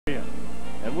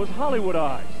and was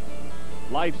Hollywoodized.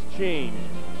 Life's changed,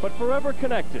 but forever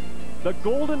connected. The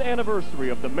golden anniversary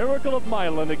of the miracle of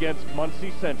Milan against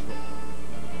Muncie Central.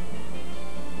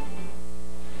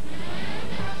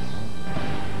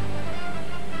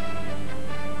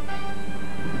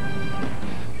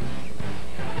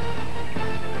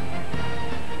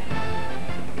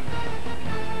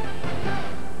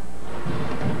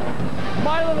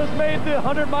 Milan has made the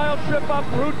 100-mile trip up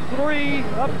Route 3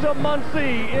 up to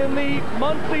Muncie in the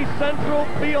Muncie Central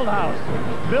Fieldhouse.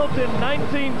 Built in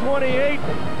 1928,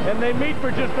 and they meet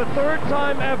for just the third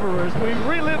time ever as we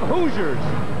relive Hoosiers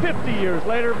 50 years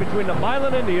later between the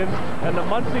Milan Indians and the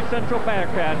Muncie Central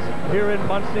Bearcats here in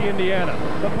Muncie, Indiana.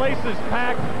 The place is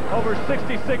packed, over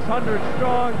 6,600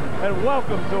 strong, and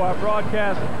welcome to our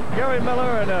broadcast. Gary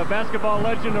Miller, and a basketball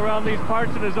legend around these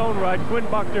parts in his own right, Quinn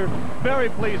Buckner, very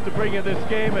pleased to bring you this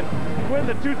game. And Quinn,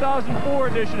 the 2004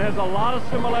 edition has a lot of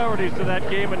similarities to that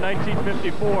game in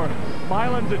 1954.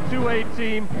 Milan's a 2A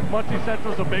team, Muncie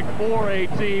Central's a big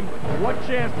 4A team. What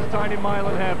chance does Tiny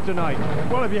Milan have tonight?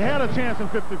 Well, if you had a chance in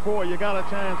 54, you got a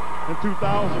chance in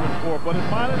 2004. But if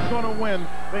Milan's going to win,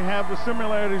 they have the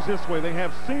similarities this way. They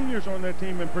have seniors on their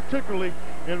team, and particularly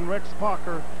in Rex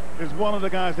Parker is one of the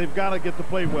guys they've got to get to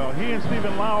play well. He and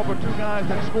Stephen Laub are two guys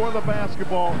that score the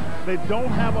basketball. They don't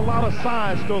have a lot of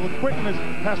size, so the quickness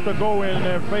has to go in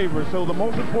their favor. So the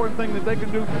most important thing that they can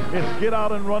do is get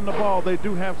out and run the ball. They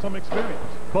do have some experience.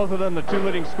 Both of them the two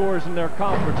leading scorers in their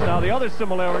conference. Now, the other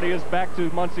similarity is back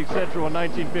to Muncie Central in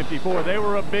 1954. They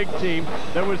were a big team.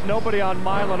 There was nobody on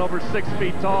Milan over 6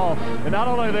 feet tall. And not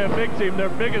only are they a big team, their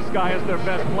biggest guy is their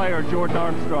best player, Jordan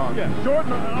Armstrong. Yeah,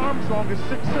 Jordan Armstrong is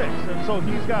 6'6", and so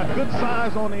he's got good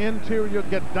size on the interior,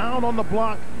 get down on the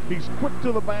block. He's quick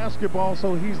to the basketball,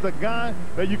 so he's the guy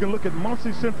that you can look at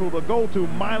Muncie Central to go to.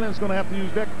 Milan's going to have to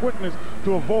use that quickness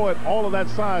to avoid all of that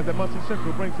size that Muncie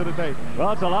Central brings to the table.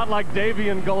 Well, it's a lot like Davy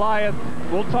and Goliath.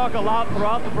 We'll talk a lot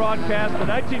throughout the broadcast. The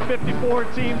 1954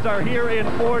 teams are here in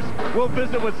force. We'll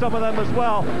visit with some of them as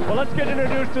well. Well, let's get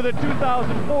introduced to the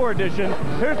 2004 edition.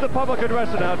 Here's the public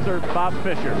address announcer, Bob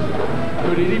Fisher.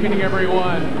 Good evening,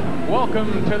 everyone.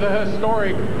 Welcome to the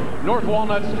historic North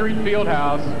Walnut Street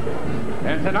Fieldhouse.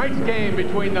 And tonight's game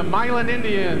between the Milan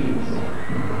Indians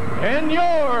and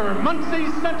your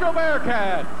Muncie Central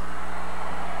Bearcats.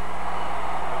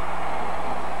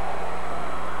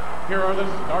 Here are the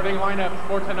starting lineups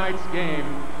for tonight's game.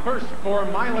 First, for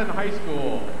Milan High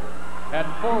School. At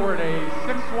forward, a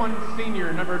 6'1"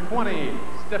 senior, number 20,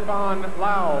 Stefan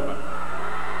Laub.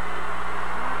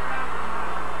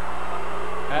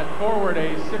 At forward,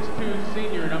 a 6'2"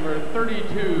 senior, number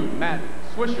 32, Matt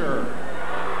Swisher.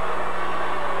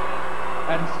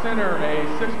 At center, a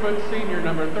 6' senior,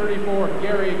 number 34,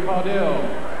 Gary Caudill.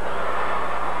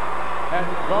 At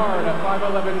guard, a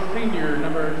 5'11" senior,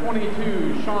 number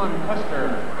 22, Sean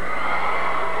Custer.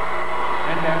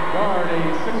 And at guard, a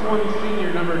 6'1"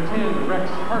 senior, number 10, Rex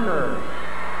Parker.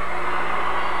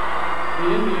 The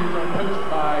Indians are coached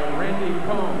by Randy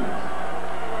Combs.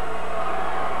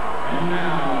 And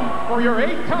now, for your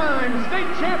 8-time state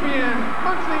champion,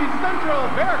 Muncie Central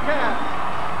Bearcats.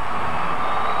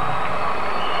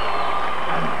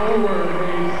 Forward, a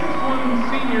 6'1"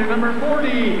 senior, number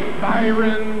 40,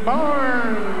 Byron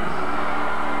Barnes.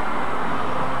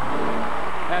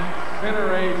 At center,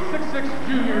 a 6'6"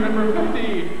 junior, number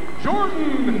 50,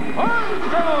 Jordan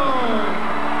Armstrong.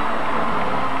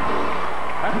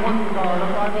 At one guard, a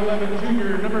 5'11"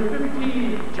 junior, number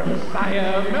 15,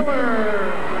 Josiah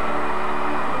Miller.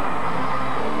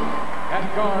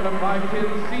 At guard, a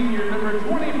 5'10" senior, number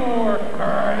 24,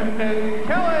 Brandon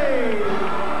Kelly.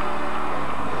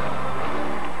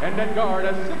 And at guard,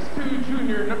 a 6'2"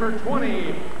 junior, number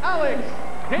 20, Alex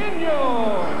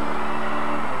Daniel.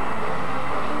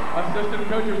 Assistant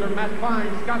coaches are Matt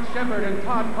Fine, Scott Shepard, and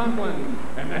Todd Conklin.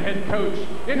 And the head coach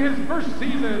in his first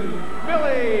season,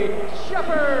 Billy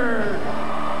Shepard.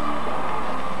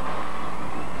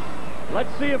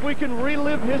 Let's see if we can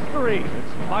relive history.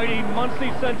 It's mighty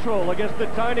Muncie Central against the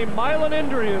tiny Milan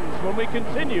Indians when we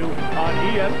continue on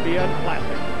ESPN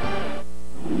Classic.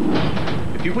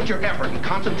 If you put your effort and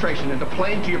concentration into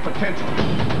playing to your potential,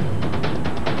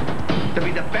 to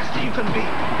be the best that you can be,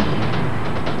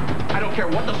 I don't care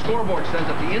what the scoreboard says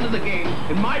at the end of the game,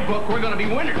 in my book, we're going to be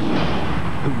winners.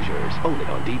 Hoosiers, only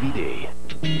on DVD.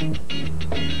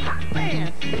 Hot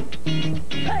pants!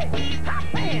 Hey, hot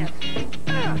pants!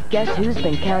 Guess who's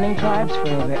been counting carbs for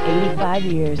over 85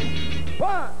 years?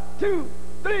 1, 2,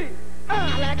 3,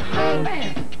 I like hot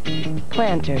pants!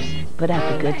 Planters, put out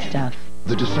the good stuff.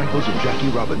 The Disciples of Jackie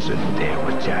Robinson. There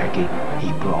was Jackie.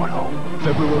 He brought home.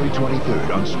 February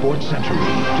 23rd on Sports Century.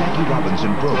 Jackie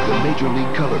Robinson broke the Major League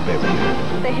color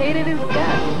barrier. They hated his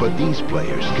guts. But these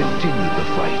players continued the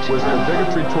fight. Was there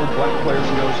bigotry toward black players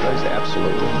in those days?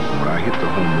 Absolutely. When I hit the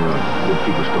home run, then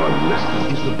people started listening.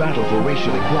 Is the battle for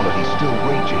racial equality still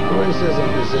raging? Racism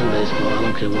is in baseball. I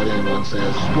don't care what anyone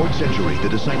says. Sports Century, The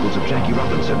Disciples of Jackie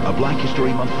Robinson, a Black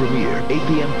History Month premiere, 8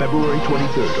 p.m. February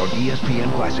 23rd on ESPN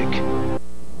Classic.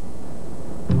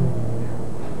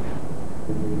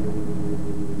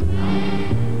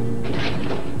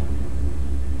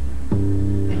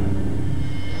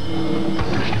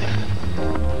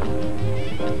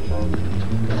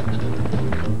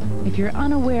 If you're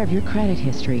unaware of your credit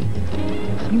history,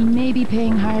 you may be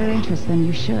paying higher interest than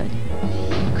you should.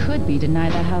 You could be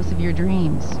denied that house of your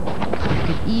dreams. You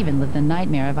could even live the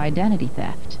nightmare of identity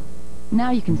theft.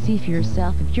 Now you can see for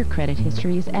yourself if your credit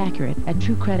history is accurate at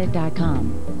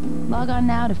TrueCredit.com. Log on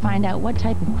now to find out what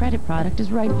type of credit product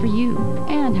is right for you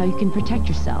and how you can protect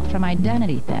yourself from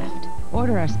identity theft.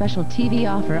 Order our special TV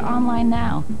offer online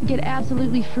now. Get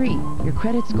absolutely free your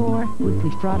credit score,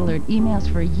 weekly fraud alert emails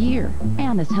for a year,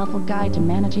 and this helpful guide to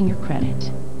managing your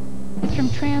credit. It's from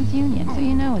TransUnion, so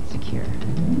you know it's secure.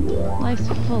 Life's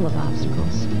full of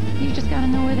obstacles. You just gotta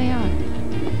know where they are.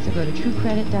 So go to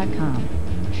TrueCredit.com.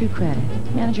 True Credit.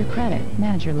 Manage your credit.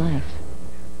 Manage your life.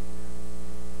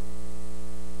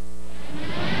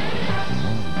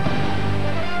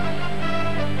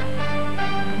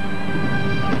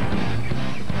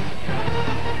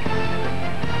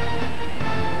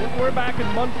 We're back in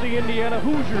Muncie, Indiana.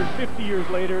 Hoosiers 50 years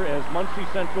later as Muncie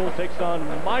Central takes on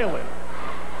Milan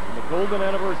in the golden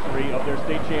anniversary of their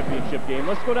state championship game.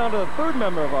 Let's go down to the third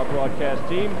member of our broadcast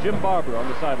team, Jim Barber, on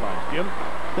the sidelines. Jim?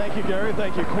 Thank you, Gary.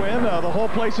 Thank you, Quinn. The whole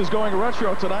place is going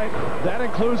retro tonight. That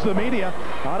includes the media.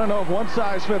 I don't know if one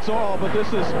size fits all, but this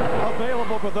is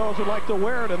available for those who like to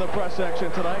wear it in the press section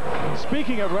tonight.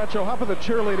 Speaking of retro, how about the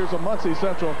cheerleaders of Muncie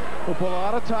Central, who put a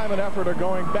lot of time and effort of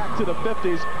going back to the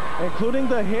 50s, including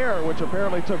the hair, which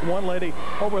apparently took one lady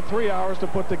over 3 hours to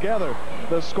put together.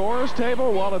 The scorer's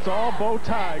table, well, it's all bow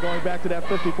tie, going back to that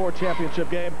 54 championship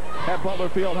game at Butler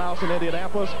Fieldhouse in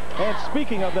Indianapolis. And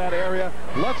speaking of that area,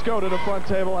 let's go to the front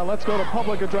table. And let's go to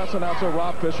public address announcer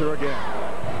Rob Fisher again.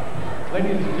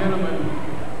 Ladies and gentlemen,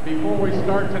 before we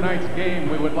start tonight's game,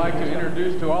 we would like to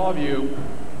introduce to all of you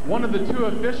one of the two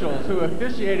officials who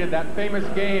officiated that famous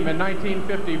game in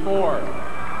 1954.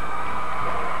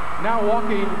 Now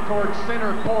walking towards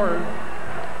center court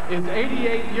is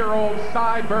 88-year-old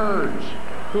Cy Burge,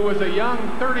 who was a young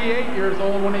 38 years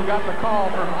old when he got the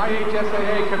call from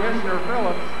IHSAA Commissioner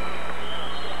Phillips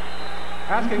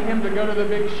asking him to go to the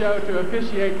big show to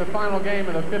officiate the final game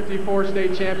of the 54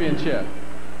 state championship.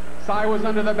 Cy was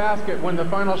under the basket when the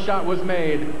final shot was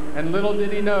made, and little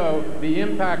did he know the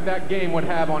impact that game would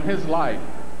have on his life.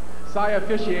 Cy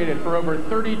officiated for over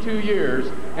 32 years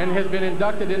and has been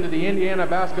inducted into the Indiana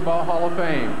Basketball Hall of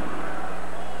Fame.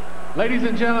 Ladies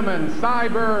and gentlemen, Cy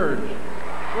Burge.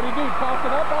 What do you do, toss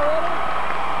it up already?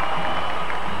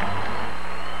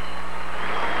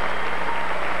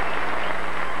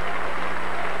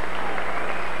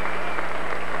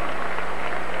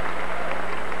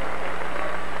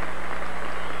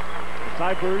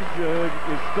 Cy Burge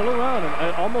is still around,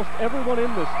 and almost everyone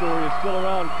in this story is still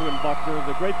around, Quinn Buckner.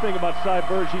 The great thing about Cy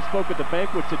Burge, he spoke at the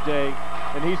banquet today,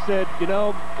 and he said, you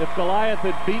know, if Goliath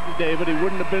had beaten David, he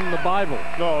wouldn't have been in the Bible.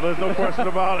 No, there's no question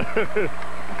about it.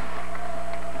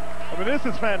 I mean, this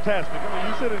is fantastic. I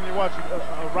mean, you sit and you watch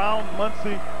around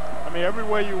Muncie. I mean,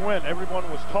 everywhere you went, everyone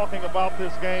was talking about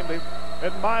this game.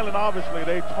 At Milan, obviously,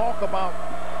 they talk about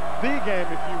the game,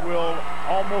 if you will,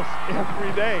 almost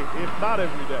every day, if not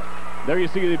every day. There you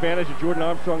see the advantage of Jordan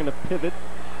Armstrong in the pivot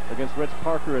against Rex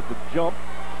Parker at the jump.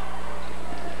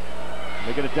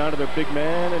 They get it down to their big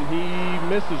man, and he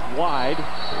misses wide.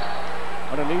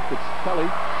 Underneath, it's Kelly.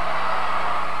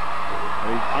 And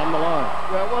he's on the line.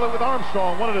 Well, with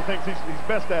Armstrong, one of the things he's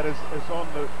best at is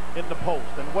in the post.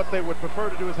 And what they would prefer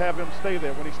to do is have him stay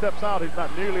there. When he steps out, he's not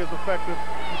nearly as effective.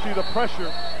 You see the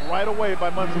pressure right away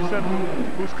by Muncie Central,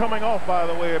 who's coming off, by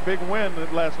the way, a big win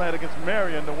last night against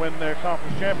Marion to win their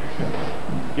conference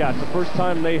championship. Yeah, it's the first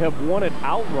time they have won it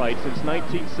outright since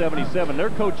 1977.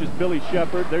 Their coach is Billy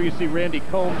Shepard. There you see Randy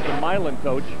Combs, the Milan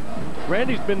coach.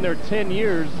 Randy's been there 10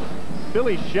 years.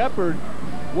 Billy Shepard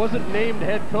wasn't named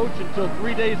head coach until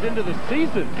 3 days into the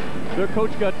season. Their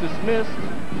coach got dismissed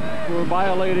for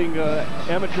violating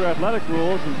amateur athletic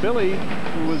rules, and Billy,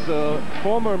 who was a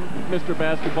former Mr.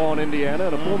 Basketball in Indiana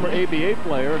and a former ABA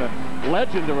player and a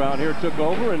legend around here, took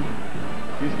over, and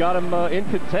he's got him in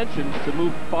contention to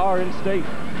move far in state.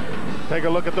 Take a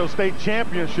look at those state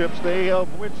championships, of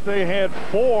which they had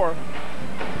 4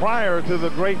 prior to the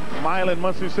great MIlan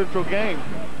Muncie Central game.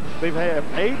 They've had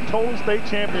 8 total state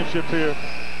championships here.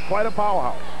 Quite a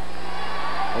powerhouse.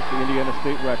 That's the Indiana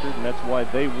state record, and that's why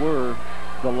they were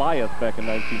Goliath back in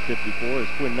 1954. As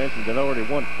Quinn mentioned, they'd already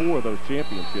won 4 of those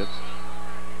championships.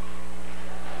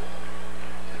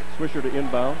 Swisher to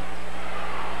inbound.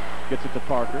 Gets it to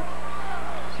Parker.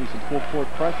 See some full court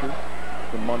pressure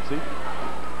from Muncie.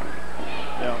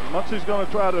 Now, Muncie's going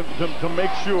to try to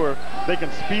make sure they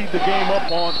can speed the game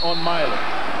up on MIlan.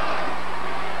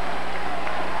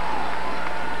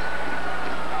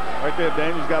 Right there,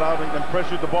 Daniels got out and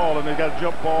pressured the ball, and they got a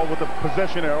jump ball with the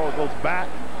possession arrow. It goes back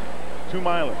to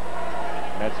MIlan.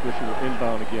 Matt Swisher will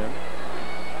inbound again.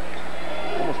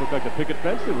 Almost looked like the picket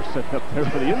fence they were setting up there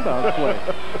for the inbound play.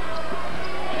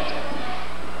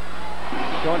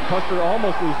 Sean Custer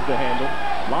almost loses the handle.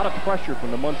 A lot of pressure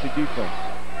from the Muncie defense.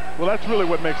 Well, that's really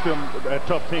what makes them a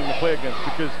tough team to play against,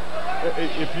 because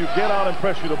if you get out and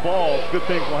pressure the ball, good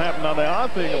things will happen. Now, the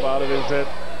odd thing about it is that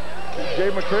Jay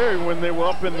McCrary, when they were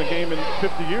up in the game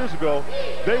 50 years ago,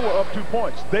 they were up 2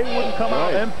 points. They wouldn't come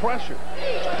out and pressure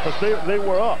because they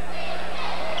were up.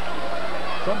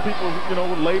 Some people,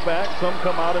 would lay back. Some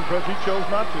come out and pressure. He chose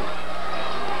not to.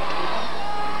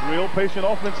 Real patient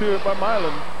offense here by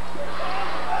MIlan.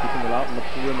 Keeping it out in the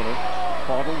perimeter.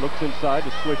 Caudle looks inside to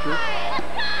Swisher.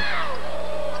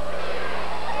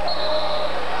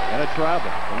 And a travel.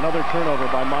 Another turnover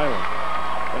by MIlan.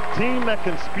 A team that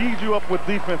can speed you up with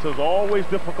defense is always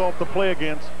difficult to play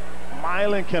against.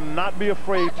 MIlan cannot be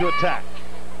afraid to attack.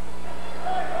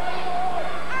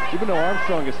 Even though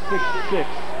Armstrong is 6'6",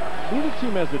 neither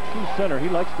team has a true center. He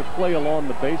likes to play along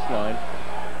the baseline.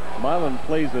 MIlan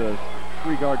plays a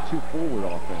 3-guard, 2-forward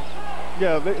offense.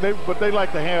 Yeah, but they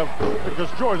like to have,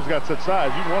 because Jordan's got such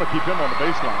size, you want to keep him on the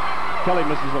baseline. Kelly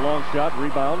misses a long shot,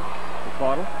 rebound for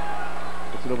Caudle.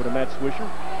 Gets it over to Matt Swisher.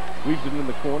 Weaves it in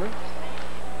the corner.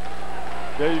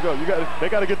 There you go. They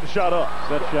got to get the shot up.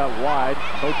 Set shot wide.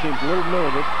 Both teams a little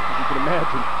nervous, as you can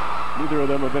imagine. Neither of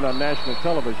them have been on national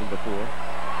television before.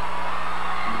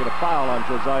 And you get a foul on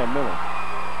Josiah Miller.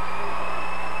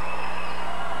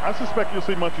 I suspect you'll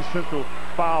see Muncie Central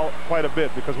foul quite a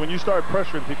bit, because when you start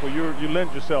pressuring people, you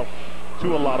lend yourself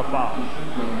to a lot of fouls.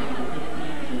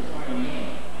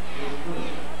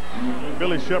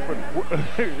 Billy Shepard,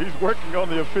 he's working on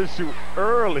the official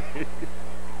early.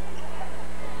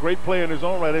 Great play in his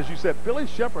own right. As you said, Billy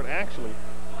Shepard actually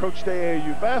coached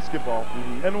AAU basketball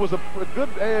and was a good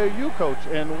AAU coach.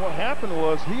 And what happened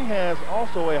was he has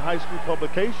also a high school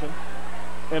publication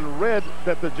and read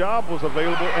that the job was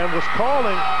available and was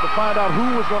calling to find out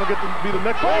who was going to get to be the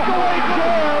next breakaway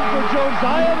jam for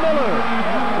Josiah Miller.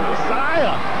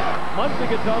 Josiah! Muncie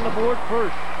gets on the board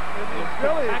first. It's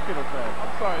really spectacular pass.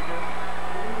 I'm sorry, Jim.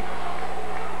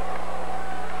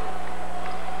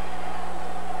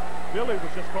 Billy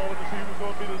was just calling to see who was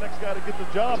going to be the next guy to get the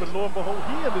job, and lo and behold,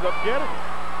 he ended up getting it.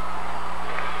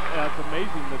 Yeah, it's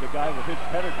amazing that a guy with his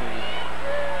pedigree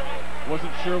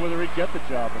wasn't sure whether he'd get the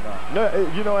job or not.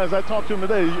 No, as I talked to him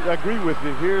today, I agree with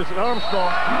you. Here's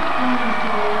Armstrong.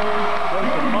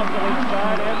 Goes the muscle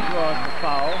inside and draws the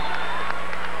foul.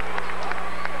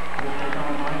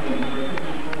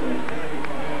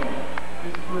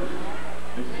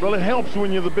 Well, it helps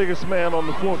when you're the biggest man on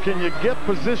the floor. Can you get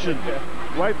position?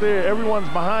 Right there, everyone's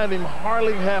behind him,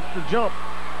 hardly have to jump.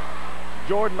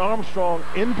 Jordan Armstrong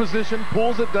in position,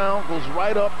 pulls it down, goes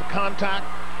right up to contact,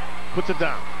 puts it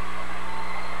down.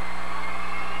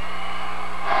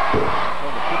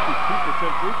 Well, the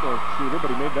 52% free throw shooter,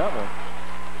 but he made that one.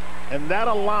 And that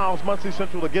allows Muncie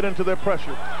Central to get into their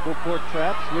pressure. Full court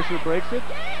trap, Swisher breaks it.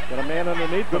 Got a man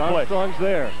underneath, but Armstrong's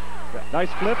there.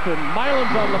 Nice flip, and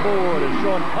MIlan's on the board as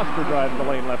Sean Custer drives the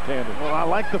lane left-handed. Well, I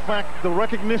like the fact the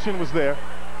recognition was there.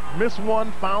 Missed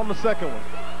one, found the second one.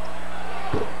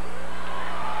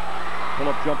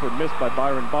 Pull-up jumper missed by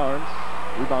Byron Barnes.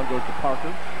 Rebound goes to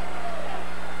Parker.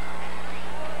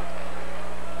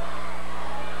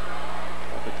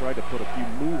 They tried to put a few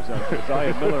moves on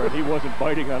Josiah Miller, and he wasn't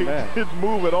biting on that. He didn't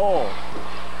move at all.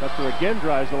 Custer again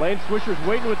drives the lane. Swisher's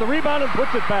waiting with the rebound and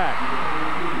puts it back.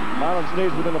 MIlan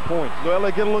stays within a point. Well,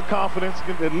 they get a little confidence.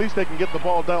 At least they can get the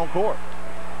ball down court.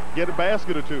 Get a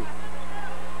basket or two.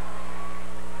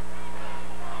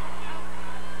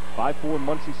 5-4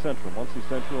 Muncie Central. Muncie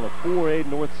Central in a 4A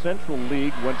North Central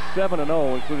League went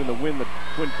 7-0, including the win that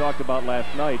Quinn talked about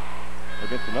last night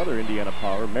against another Indiana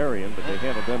power, Marion, but they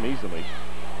handled them easily.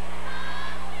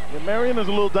 Yeah, Marion is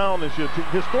a little down this year.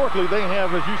 Historically, they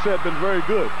have, as you said, been very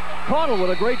good. Caudle with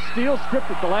a great steal,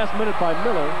 stripped at the last minute by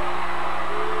Miller.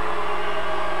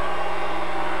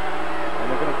 And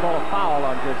they're going to call a foul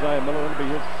on Josiah Miller. It'll be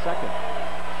his second.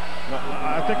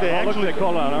 I think they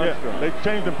called it on Armstrong. Yeah, they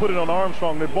changed and put it on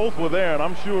Armstrong. They both were there, and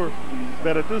I'm sure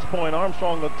that at this point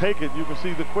Armstrong will take it. You can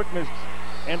see the quickness,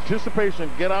 anticipation,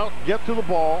 get out, get to the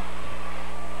ball,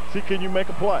 see can you make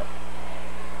a play.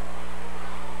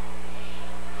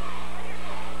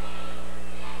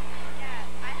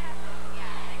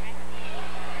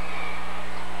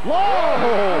 Long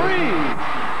three.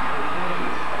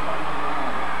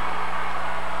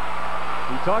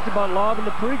 We talked about lob in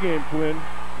the pregame, Quinn.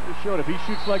 Just showed if he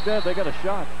shoots like that, they got a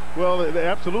shot. Well,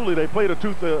 absolutely. They played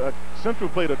Central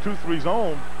played a 2-3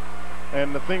 zone,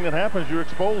 and the thing that happens, you're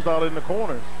exposed out in the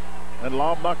corners, and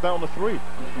lob knocked down the three.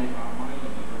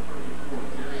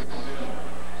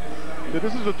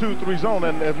 This is a 2-3 zone,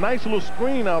 and a nice little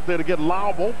screen out there to get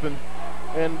lob open.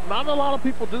 And not a lot of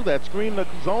people do that. Screen the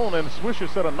zone, and Swisher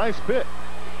set a nice pick.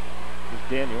 There's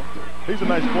Daniel. He's a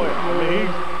nice player. I mean,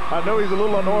 I know he's a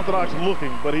little unorthodox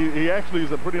looking, but he actually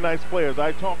is a pretty nice player. As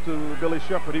I talked to Billy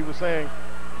Shepard, he was saying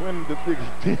when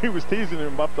he was teasing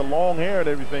him about the long hair and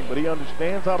everything, but he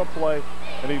understands how to play,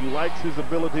 and he likes his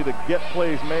ability to get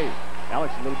plays made.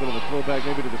 Alex, a little bit of a throwback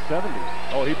maybe to the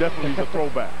 70s. Oh, he definitely is a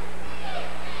throwback.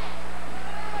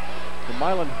 So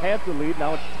Milan had the lead.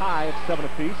 Now it's tie at 7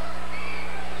 apiece.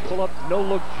 Pull up,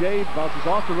 no-look Jade bounces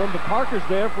off the rim. The Parker's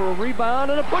there for a rebound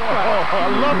and a putback. Oh, I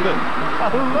love it. I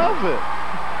love it.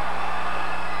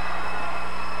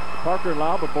 Parker and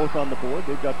Laub are both on the board.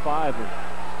 They've got 5 of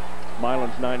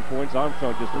Milan's 9 points.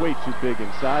 Armstrong just way too big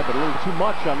inside, but a little too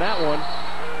much on that one.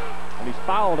 And he's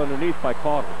fouled underneath by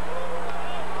Carter.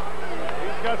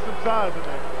 He's got some size in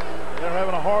there. They're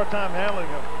having a hard time handling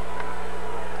him.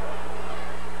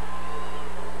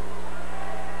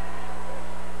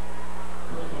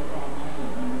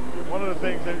 One of the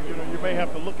things that you may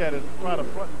have to look at is try to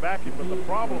front and back him, but the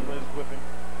problem is with him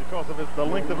because of the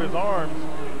length of his arms.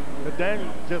 That Daniel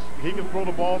he can throw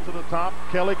the ball to the top.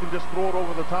 Kelly can just throw it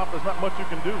over the top. There's not much you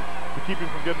can do to keep him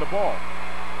from getting the ball.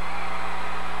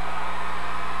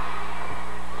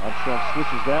 Armstrong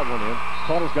switches that one in.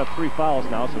 Carter's got 3 fouls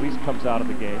now, so he comes out of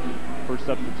the game. First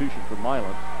substitution for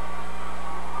Milan.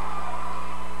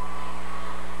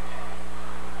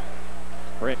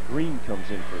 Brett Green comes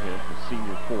in for him, the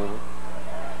senior forward.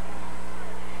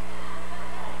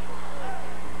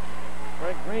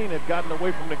 Brett Green had gotten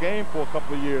away from the game for a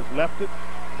couple of years, left it.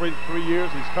 3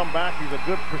 years, he's come back. He's a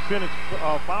good percentage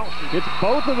foul shooter. It's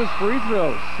both of his free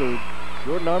throws. So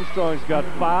Jordan Armstrong's got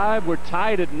 5. We're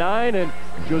tied at 9, and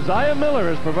Josiah Miller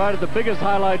has provided the biggest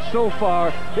highlight so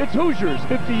far. It's Hoosiers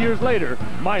 50 years later,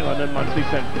 Milan and Muncie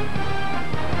Central.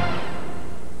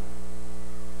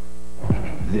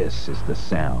 This is the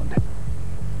sound.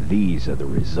 These are the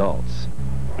results.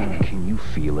 Can you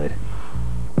feel it?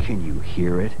 Can you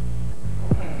hear it?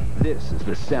 This is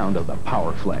the sound of the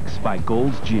PowerFlex by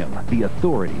Gold's Gym, the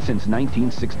authority since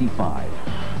 1965.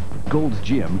 Gold's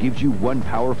Gym gives you one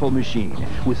powerful machine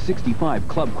with 65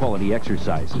 club-quality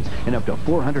exercises and up to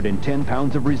 410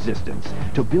 pounds of resistance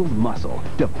to build muscle,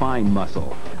 define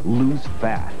muscle, lose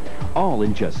fat, all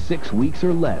in just 6 weeks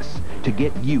or less to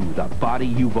get you the body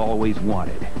you've always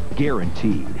wanted.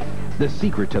 Guaranteed. The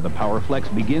secret to the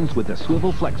PowerFlex begins with the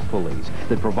swivel flex pulleys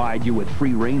that provide you with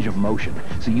free range of motion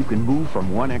so you can move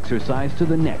from one exercise to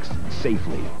the next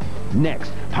safely.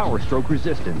 Next, Power Stroke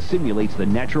Resistance simulates the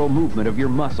natural movement of your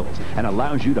muscles and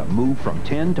allows you to move from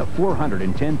 10 to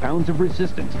 410 pounds of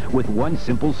resistance with one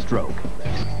simple stroke.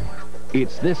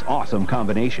 It's this awesome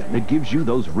combination that gives you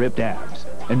those ripped abs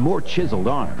and more chiseled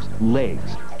arms,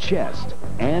 legs, chest,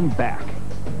 and back.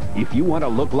 If you want to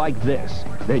look like this,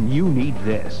 then you need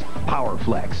this.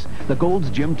 PowerFlex, the Gold's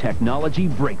Gym technology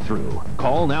breakthrough.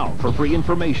 Call now for free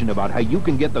information about how you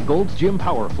can get the Gold's Gym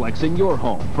PowerFlex in your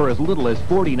home for as little as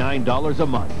 $49 a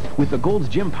month. With the Gold's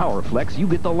Gym PowerFlex, you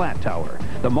get the lat tower,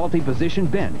 the multi-position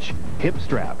bench, hip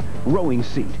strap, rowing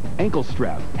seat, ankle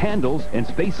strap, handles, and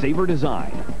space saver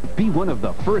design. Be one of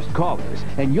the first callers,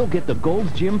 and you'll get the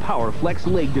Gold's Gym PowerFlex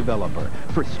leg developer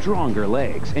for stronger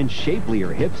legs and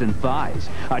shapelier hips and thighs.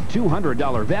 A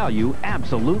 $200 value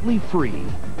absolutely free.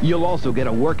 You'll also get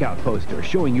a workout poster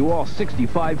showing you all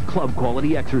 65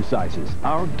 club-quality exercises.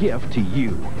 Our gift to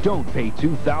you. Don't pay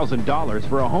 $2,000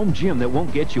 for a home gym that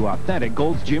won't get you authentic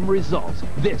Gold's Gym results.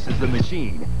 This is the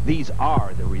machine. These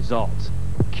are the results.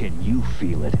 Can you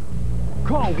feel it?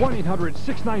 Call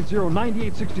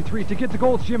 1-800-690-9863 to get the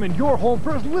Gold's Gym in your home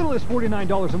for as little as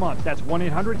 $49 a month. That's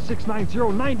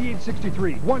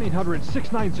 1-800-690-9863.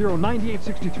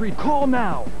 1-800-690-9863. Call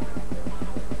now.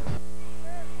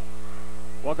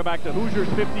 Welcome back to Hoosiers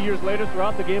 50 years later.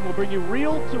 Throughout the game, we'll bring you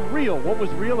reel to reel. What was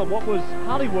real and what was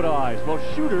Hollywoodized? Well,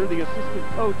 Shooter, the assistant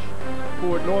coach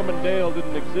before Norman Dale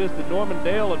didn't exist, and Norman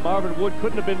Dale and Marvin Wood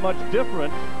couldn't have been much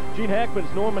different. Gene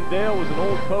Hackman's Norman Dale was an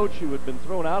old coach who had been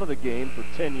thrown out of the game for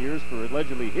 10 years for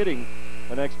allegedly hitting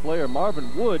an ex-player.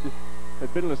 Marvin Wood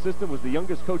had been an assistant, was the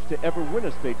youngest coach to ever win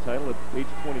a state title at age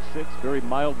 26. Very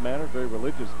mild-mannered, very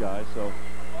religious guy. So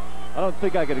I don't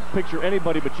think I could picture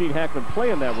anybody but Gene Hackman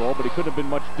playing that role, but he couldn't have been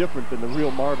much different than the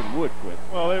real Marvin Wood, Quinn.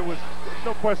 Well, it was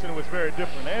no question it was very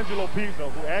different. Angelo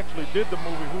Pizzo, who actually did the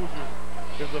movie Hoosiers,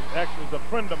 is a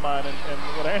friend of mine, and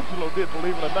what Angelo did,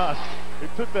 believe it or not, he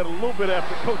took that a little bit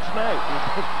after Coach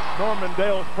Knight. Norman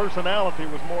Dale's personality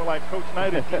was more like Coach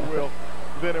Knight, if you will,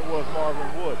 than it was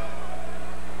Marvin Wood.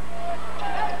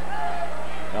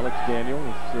 Alex Daniel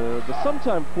is the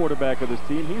sometime quarterback of this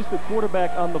team. He's the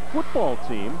quarterback on the football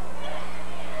team,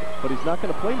 but he's not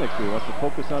going to play next year. He wants to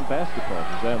focus on basketball.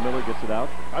 Josiah Miller gets it out.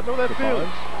 I know that feeling.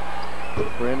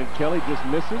 Brandon Kelly just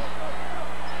misses.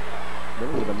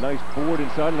 Miller with a nice board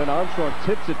inside, and then Armstrong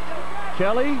tips it.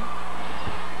 Kelly.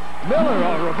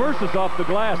 Miller reverses off the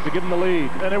glass to give him the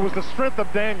lead. And it was the strength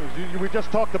of Daniels. We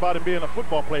just talked about him being a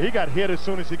football player. He got hit as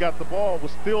soon as he got the ball,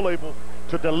 was still able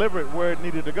to deliver it where it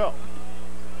needed to go.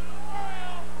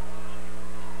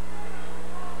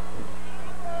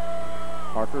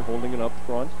 Parker holding it up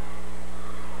front.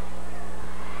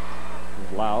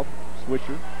 It's Loud,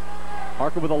 switcher.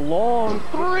 Parker with a long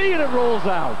three, and it rolls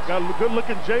out. Got a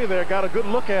good-looking Jay there. Got a good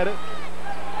look at it.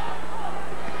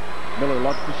 Miller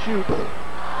loves to shoot.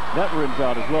 That rims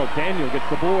out as well. Daniel gets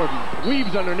the board and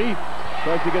weaves underneath.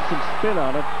 Tries to get some spin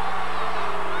on it.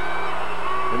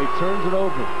 And he turns it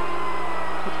over.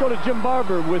 Let's go to Jim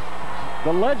Barber with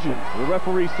the legend, the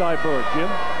referee, Cy Bird. Jim?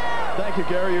 Thank you,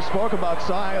 Gary. You spoke about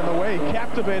Cy and the way he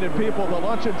captivated people at the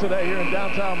luncheon today here in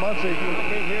downtown Muncie.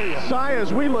 Cy,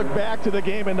 as we look back to the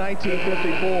game in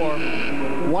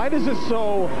 1954, why does it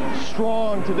so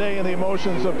strong today in the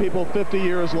emotions of people 50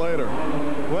 years later?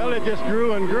 Well, it just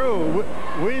grew and grew.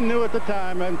 We knew at the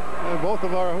time, and both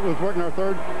of our was working our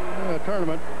third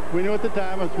tournament, we knew at the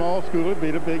time a small school would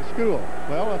beat a big school.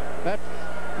 Well,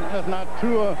 that's not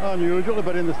too unusual,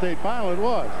 but in the state final it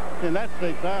was. In that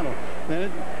state final.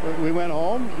 Then we went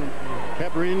home,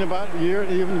 kept reading about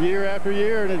even year after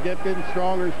year, and it kept getting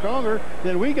stronger and stronger.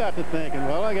 Then we got to thinking,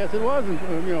 well, I guess it wasn't,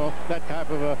 that type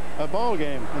of a ball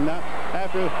game. And now,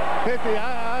 after 50,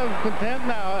 I'm content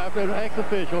now, after an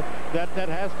ex-official, that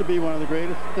has to be one of the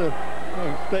greatest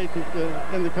states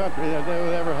in the country that they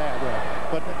would ever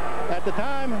have. But at the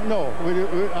time, no,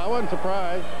 I wasn't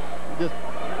surprised. Just,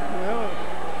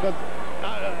 but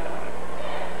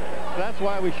that's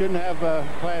why we shouldn't have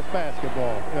class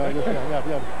basketball.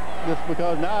 Just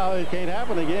because now it can't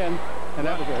happen again, and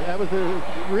that was the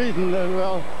reason.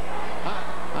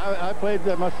 I played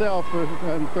myself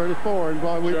in 34, and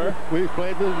we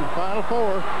played the Final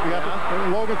Four. We got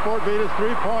Logansport beat us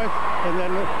 3 points, and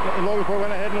then Logansport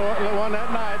went ahead and won that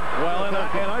night. Well, and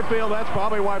I feel that's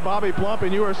probably why Bobby Plump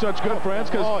and you are such good friends,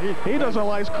 because he doesn't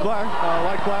like class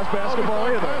basketball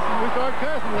either. We started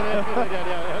cursing.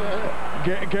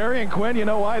 Gary and Quinn, you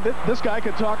know why? This guy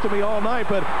could talk to me all night,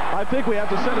 but I think we have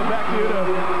to send it back to you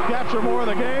to capture more of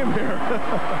the game here.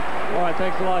 All right,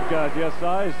 thanks a lot, guys. Yes,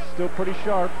 Cy's still pretty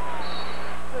sharp.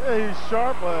 He's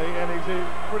sharp, and he's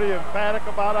pretty emphatic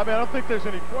about it. I mean, I don't think there's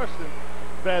any question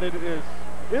that it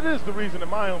is the reason, in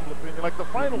my humble opinion. Like, the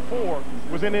Final Four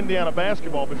was in Indiana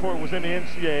basketball before it was in the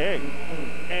NCAA.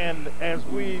 And as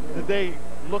we today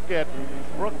look at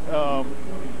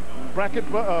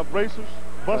bracket busters,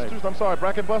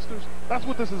 that's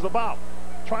what this is about.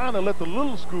 Trying to let the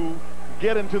little school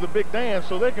get into the big dance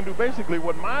so they can do basically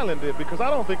what Milan did, because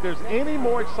I don't think there's any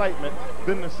more excitement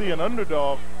than to see an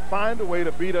underdog find a way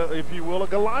to beat if you will, a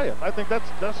Goliath. I think that's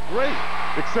great,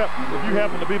 except if you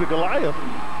happen to beat a Goliath.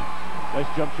 Nice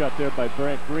jump shot there by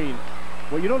Brant Green.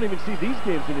 Well, you don't even see these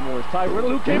games anymore. It's Ty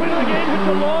Riddle, who came into the game, hits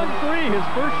a long three. His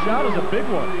first shot is a big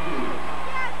one.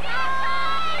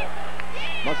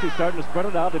 Muncie starting to spread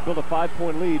it out. They build a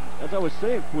 5-point lead. As I was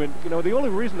saying, Quinn, the only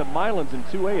reason that Milan's in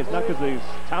 2A is not because the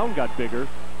town got bigger.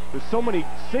 There's so many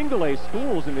single-A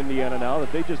schools in Indiana now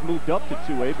that they just moved up to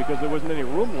 2A because there wasn't any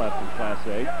room left in Class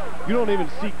A. You don't even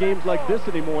see games like this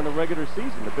anymore in the regular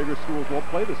season. The bigger schools won't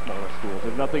play the smaller schools.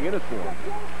 There's nothing in it for them.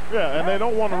 Yeah, and they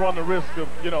don't want to run the risk of,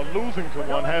 losing to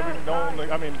one, having known,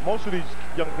 most of these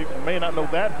young people may not know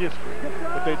that history,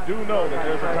 but they do know that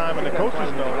there's a time, and the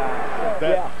coaches know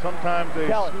that sometimes a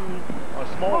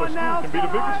smaller school can be the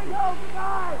bigger school.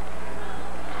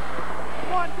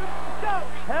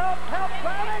 Help,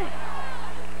 Brownie!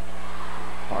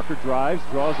 Parker drives,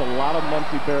 draws a lot of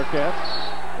Muncie Bearcats.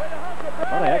 A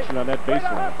lot of action on that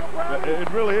baseline. It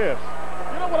really is.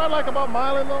 You know what I like about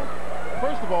Milan, though?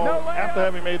 First of all, after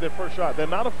having made their first shot, they're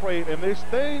not afraid, and they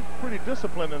stay pretty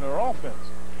disciplined in their offense,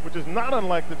 which is not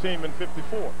unlike the team in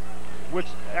 54, which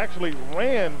actually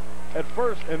ran at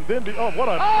first and then what a play.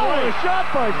 A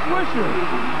shot by Swisher.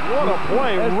 What a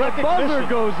play. As the buzzer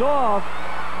goes off,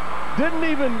 didn't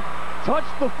even touch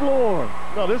the floor.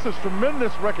 No, this is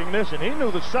tremendous recognition. He knew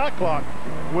the shot clock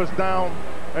was down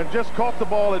and just caught the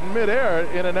ball in midair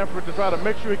in an effort to try to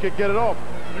make sure he could get it off.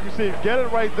 You can see, get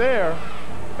it right there,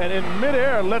 and in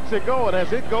midair lets it go, and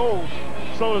as it goes,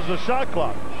 so does the shot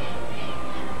clock.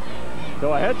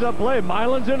 So a heads-up play.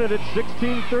 Milan's in it at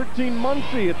 16-13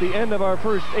 Muncie at the end of our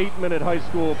first 8-minute high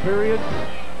school period.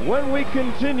 When we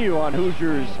continue on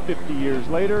Hoosiers 50 years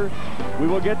later, we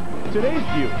will get today's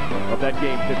view of that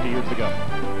game 50 years ago.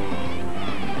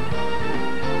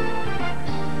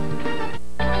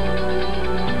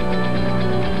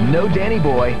 No Danny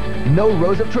Boy, no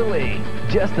Rose of Tralee,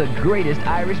 just the greatest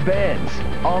Irish bands.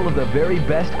 All of the very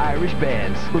best Irish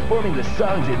bands performing the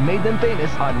songs that made them famous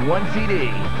on one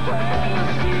CD.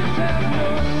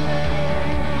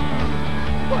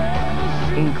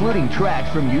 Including tracks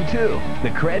from U2,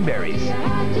 The Cranberries,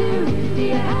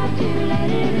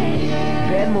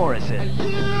 Van Morrison,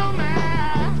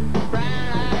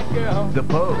 The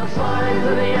Pogues,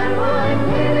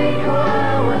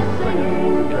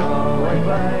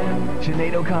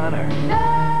 Sinead O'Connor,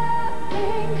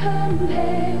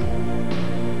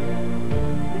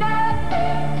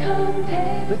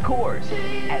 The Course,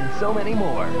 and so many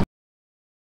more.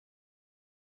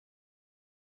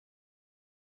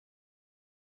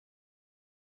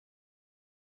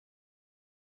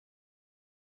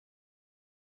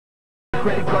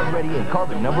 Credit card ready and call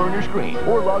the number on your screen,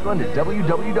 or log on to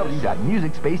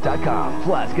www.musicspace.com.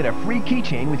 Plus, get a free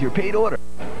keychain with your paid order.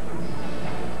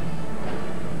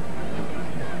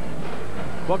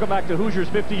 Welcome back to Hoosiers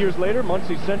 50 years later.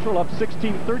 Muncie Central up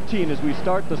 16-13 as we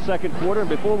start the second quarter. And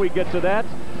before we get to that,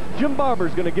 Jim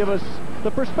Barber's going to give us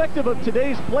the perspective of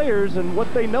today's players and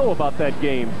what they know about that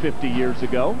game 50 years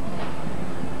ago.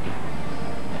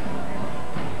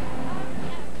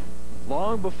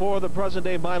 Long before the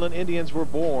present-day Milan Indians were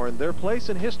born, their place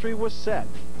in history was set.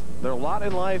 Their lot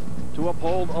in life to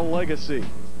uphold a legacy.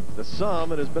 To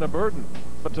some, it has been a burden,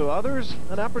 but to others,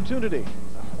 an opportunity.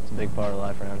 It's a big part of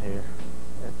life around here.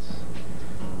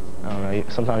 I don't know,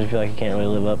 sometimes you feel like you can't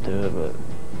really live up to it, but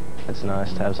it's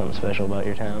nice to have something special about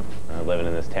your town. Living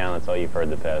in this town, that's all you've heard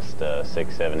the past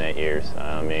 6, 7, 8 years.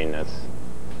 I mean,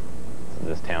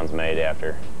 this town's made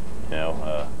after, you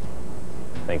know,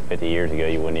 I think 50 years ago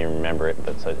you wouldn't even remember it,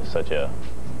 but such an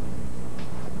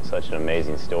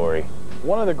amazing story.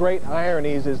 One of the great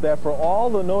ironies is that for all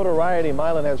the notoriety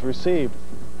Milan has received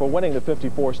for winning the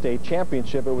 54 state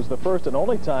championship, it was the first and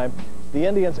only time the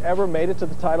Indians ever made it to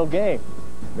the title game.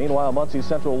 Meanwhile, Muncie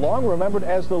Central, long remembered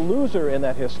as the loser in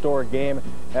that historic game,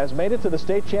 has made it to the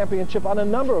state championship on a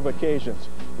number of occasions,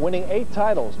 winning 8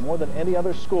 titles, more than any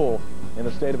other school in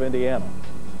the state of Indiana.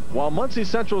 While Muncie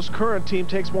Central's current team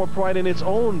takes more pride in its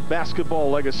own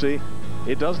basketball legacy,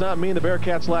 it does not mean the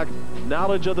Bearcats lack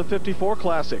knowledge of the 54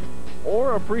 Classic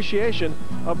or appreciation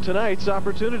of tonight's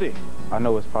opportunity. I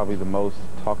know it's probably the most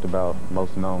talked about,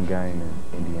 most known game in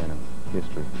Indiana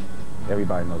history.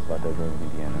 Everybody knows about that game in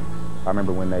Indiana. I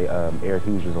remember when they aired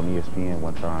Hoosiers on ESPN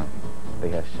one time, they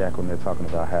had Shaq on there talking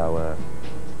about how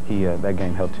that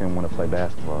game helped him want to play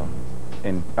basketball.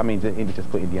 And I mean, it just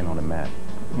put Indiana on the map.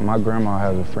 My grandma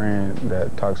has a friend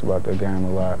that talks about that game a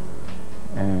lot,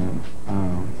 and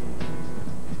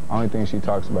only thing she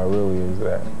talks about really is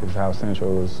how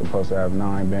Central was supposed to have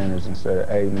 9 banners instead of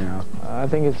 8 now. I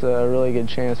think it's a really good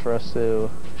chance for us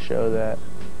to show that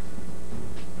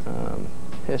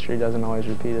history doesn't always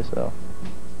repeat itself.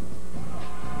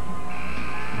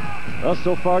 Well,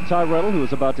 so far, Ty Rettle, who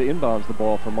is about to inbounds the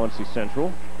ball for Muncie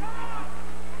Central,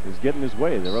 is getting his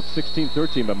way. They're up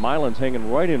 16-13, but Milan's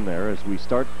hanging right in there as we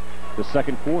start the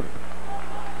second quarter.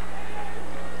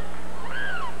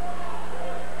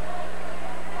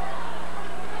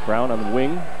 Brown on the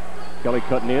wing. Kelly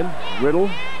cutting in. Riddle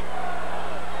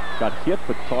got hit,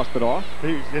 but tossed it off.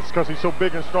 It's because he's so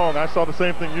big and strong. I saw the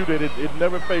same thing you did. It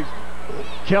never phased.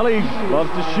 Kelly loves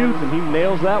to shoot, and he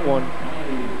nails that one.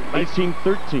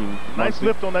 18-13. Nice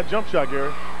lift on that jump shot,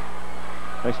 Gary.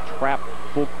 Nice trap,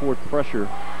 full court pressure,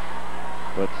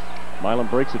 but Milan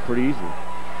breaks it pretty easily.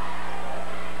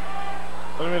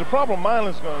 I mean, the problem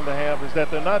Milan's going to have is that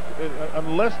they're not,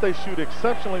 unless they shoot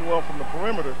exceptionally well from the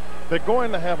perimeter, they're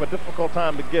going to have a difficult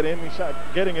time to get any shot,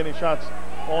 getting any shots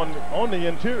on the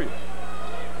interior.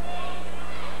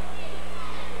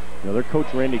 You know, their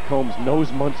coach Randy Combs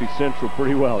knows Muncie Central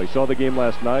pretty well. He saw the game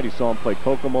last night. He saw him play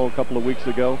Kokomo a couple of weeks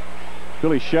ago.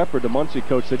 Billy Shepard, the Muncie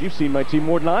coach, said, "You've seen my team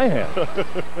more than I have."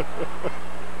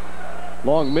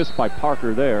 Long miss by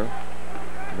Parker there.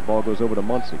 And the ball goes over to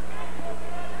Muncie.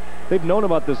 They've known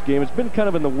about this game. It's been kind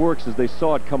of in the works as they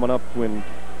saw it coming up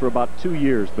for about 2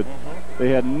 years, but they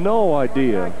had no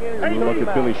idea, when you look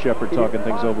at Billy Shepard talking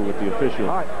things over with the official,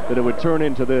 that it would turn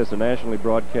into this, a nationally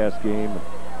broadcast game.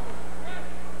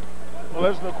 Well,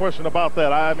 there's no question about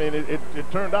that. I mean,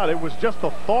 it turned out it was just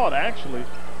a thought, actually,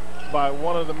 by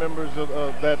one of the members of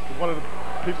one of the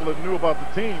people that knew about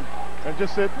the team, and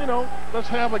just said, you know, let's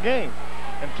have a game.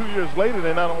 And 2 years later,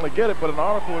 they not only get it, but an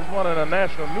article is run in a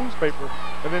national newspaper,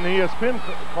 and then ESPN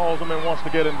calls them and wants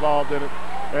to get involved in it.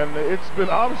 And it's been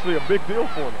obviously a big deal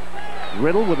for them.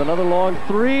 Riddle with another long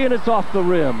three, and it's off the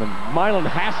rim. And Milan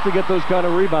has to get those kind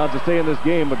of rebounds to stay in this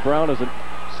game, but Brown is a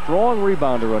strong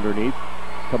rebounder underneath.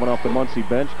 Coming off the Muncie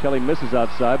bench, Kelly misses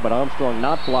outside, but Armstrong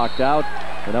not blocked out,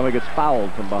 and now he gets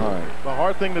fouled from behind. The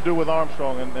hard thing to do with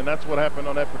Armstrong, and that's what happened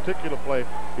on that particular play,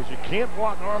 is you can't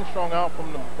block Armstrong out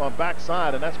from the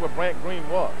backside, and that's what Brant Green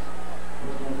was.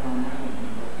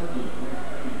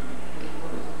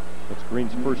 That's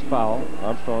Green's first foul.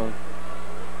 Armstrong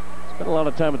spent a lot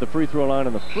of time at the free throw line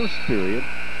in the first period.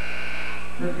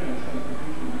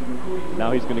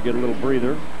 Now he's going to get a little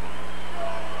breather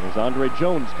as Andre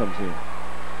Jones comes in.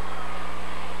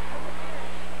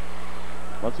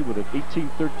 Muncie with an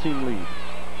 18-13 lead.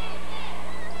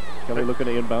 Kelly looking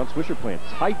to inbound. Swisher playing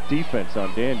tight defense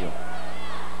on Daniel.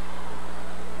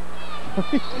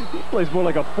 He plays more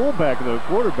like a fullback than a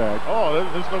quarterback. Oh,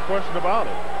 there's no question about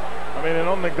it. I mean, and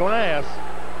on the glass,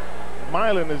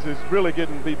 Milan is really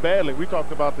getting beat badly. We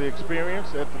talked about the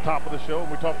experience at the top of the show.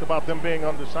 We talked about them being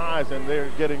undersized, and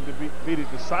they're getting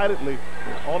beat decidedly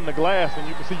on the glass, and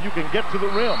you can see you can get to the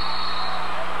rim.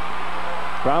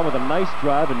 Brown with a nice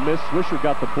drive and miss. Swisher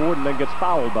got the board and then gets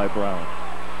fouled by Brown.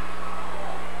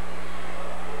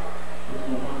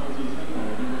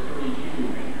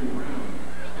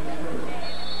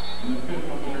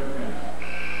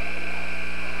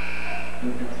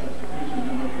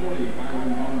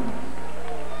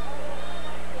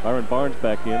 Byron Barnes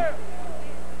back in.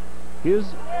 His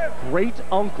great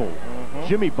uncle,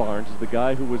 Jimmy Barnes, is the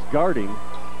guy who was guarding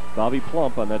Bobby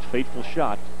Plump on that fateful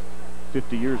shot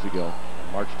 50 years ago.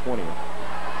 March 20th.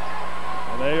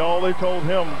 And all they told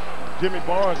him, Jimmy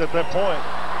Barnes, at that point,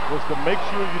 was to make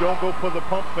sure you don't go for the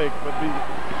pump fake. But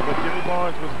Jimmy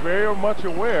Barnes was very much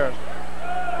aware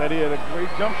that he had a great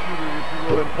jump shooter, if you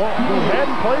will, in Plump, who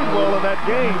hadn't played well in that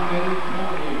game.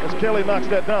 As Kelly knocks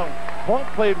that down, Plump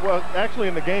played well. Actually,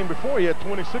 in the game before, he had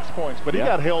 26 points, but he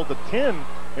got held to 10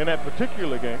 in that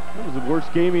particular game. It was the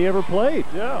worst game he ever played.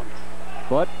 Yeah.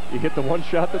 But he hit the one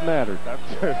shot that mattered.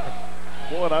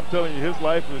 Boy, I'm telling you, his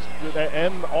life is,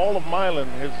 and all of Milan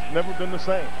has never been the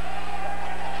same.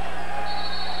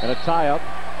 And a tie-up.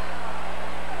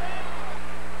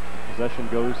 Possession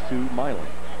goes to Milan.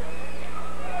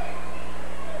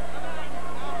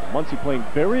 Muncie playing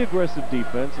very aggressive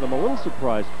defense, and I'm a little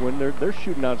surprised, Quinn. They're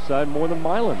shooting outside more than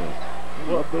Milan is.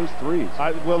 I love those threes.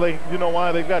 You know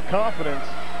why? They've got confidence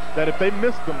that if they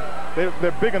miss them,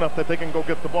 they're big enough that they can go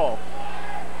get the ball.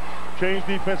 Change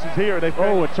defenses here. A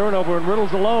turnover, and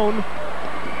Riddle's alone.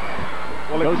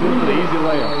 Well, goes into the easy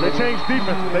layup. They changed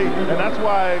defense, and that's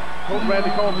why Coach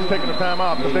Randy Combs is taking the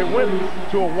timeout, because they went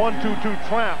to a 1-2-2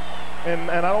 trap,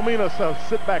 and I don't mean a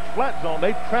sit-back flat zone.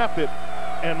 They trapped it,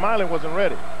 and Milan wasn't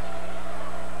ready.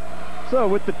 So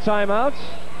with the timeouts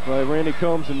by Randy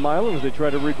Combs and Milan as they try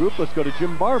to regroup, let's go to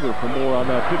Jim Barber for more on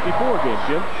that 54 game,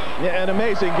 Jim. Yeah, an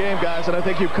amazing game, guys, and I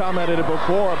think you've commented it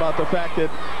before about the fact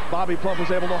that Bobby Plump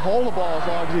was able to hold the ball as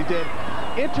long as he did.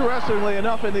 Interestingly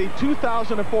enough, in the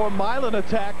 2004 Milan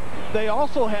attack, they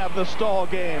also have the stall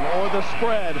game, or the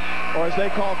spread, or as they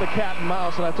call it, the cat and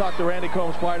mouse. And I talked to Randy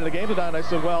Combs prior to the game tonight, and I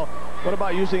said, well, what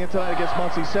about using it tonight against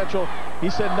Muncie Central? He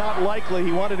said not likely.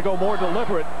 He wanted to go more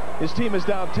deliberate. His team is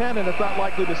down 10, and it's not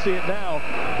likely to see it now.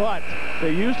 But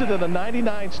they used it in the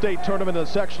 '99 state tournament in the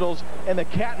sectionals, and the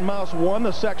cat and mouse won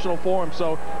the sectional for him.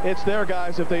 So it's their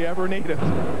guys if they ever need it.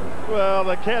 Well,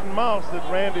 the cat and mouse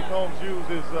that Randy Combs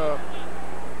used is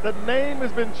the name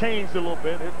has been changed a little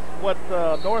bit. It's what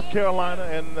North Carolina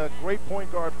and great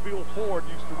point guard Phil Ford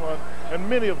used to run, and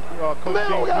many of Coach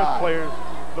James Smith players,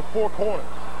 the four corners.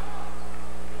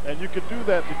 And you could do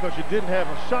that because you didn't have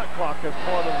a shot clock as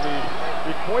part of the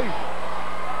equation.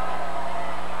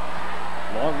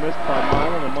 Long miss by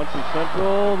Milan and Muncie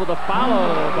Central with a foul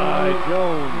by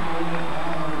Jones.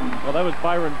 Well, that was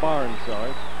Byron Barnes, sorry.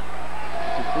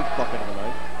 It's his first bucket of the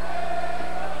night.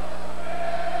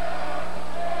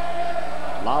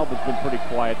 Laub has been pretty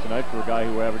quiet tonight for a guy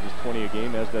who averages 20 a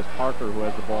game, as does Parker, who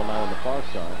has the ball now on the far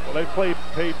side. Well, they paid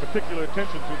particular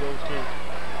attention to those two.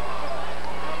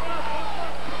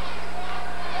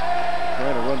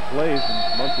 Trying to run plays,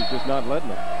 and Muncie's just not letting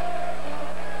them.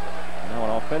 Now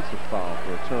an offensive foul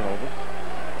for a turnover.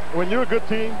 When you're a good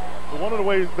team, one of the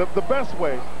ways, the best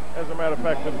way, as a matter of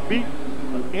fact, to beat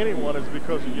anyone is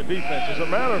because of your defense. As a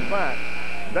matter of fact,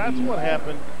 that's what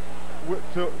happened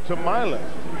to Milan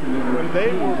when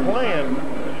they were playing.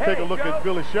 You take a look at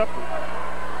Billy Shepard.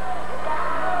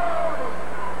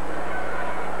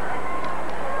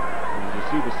 You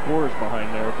see the scores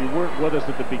behind there. If you weren't with us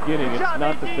at the beginning, it's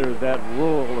not that they're that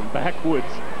rural and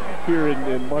backwoods here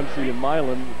in Muncie and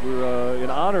Milan. We're in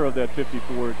honor of that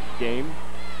 54 game.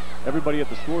 Everybody at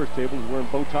the scores table is wearing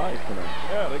bow ties tonight.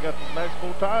 Yeah, they got nice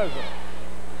bow ties on.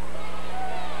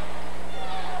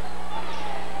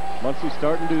 Muncie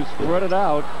starting to spread it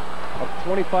out. Up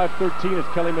 25-13 as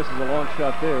Kelly misses a long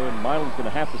shot there, and Milan's going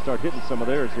to have to start hitting some of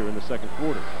theirs here in the second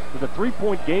quarter. It's a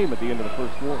 3-point game at the end of the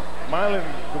first quarter. Milan,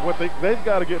 what they've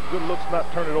got to get good looks,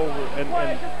 not turn it over, and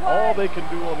all they can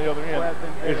do on the other end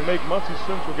is make Muncie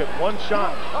Central get one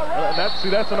shot. And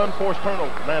that's an unforced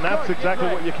turnover. Man, that's exactly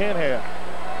what you can't have.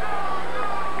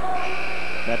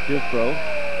 Matt Disbro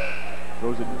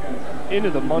throws it into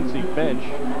the Muncie bench.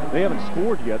 They haven't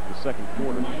scored yet the second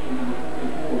quarter.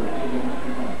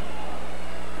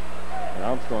 And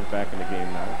Armstrong's back in the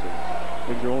game now, so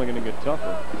things are only going to get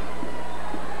tougher.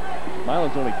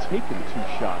 Milan's only taken 2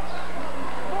 shots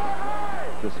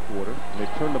this quarter. And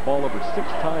they've turned the ball over 6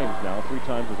 times now, 3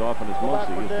 times as often as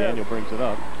Muncie, as Daniel brings it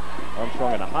up.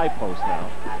 Armstrong in a high post now.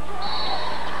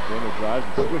 Daniel drives,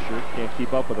 and Swisher can't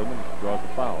keep up with him and draws the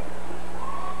foul.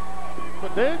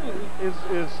 But Daniel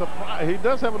is surprised. He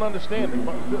does have an understanding.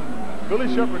 Billy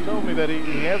Shepard told me that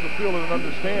he has a feel and an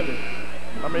understanding.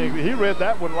 I mean, he read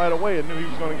that one right away and knew he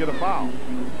was going to get a foul.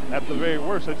 At the very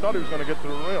worst, they thought he was going to get to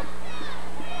the rim.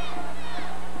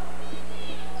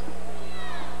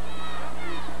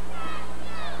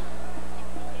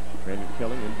 Brandon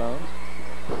Kelly inbounds.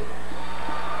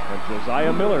 And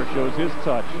Josiah Miller shows his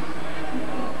touch.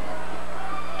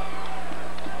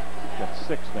 Got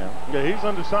 6 now. Yeah, he's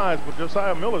undersized, but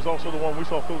Josiah Miller's also the one we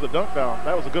saw throw the dunk down.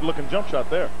 That was a good-looking jump shot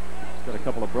there. He's got a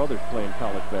couple of brothers playing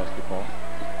college basketball.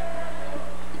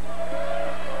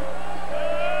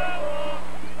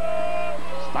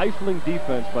 Stifling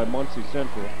defense by Muncie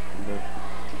Central. And the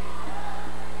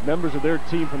members of their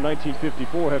team from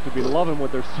 1954 have to be loving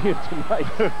what they're seeing tonight.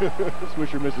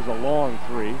 Swisher misses a long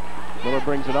 3. Miller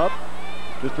brings it up.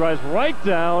 Just drives right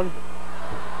down.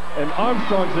 And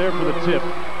Armstrong's there for the tip.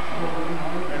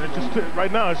 And it's just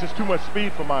right now, it's just too much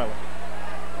speed for Milan.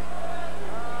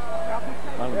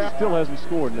 Milan still hasn't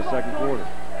scored in the second quarter.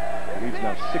 The lead's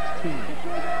now 16.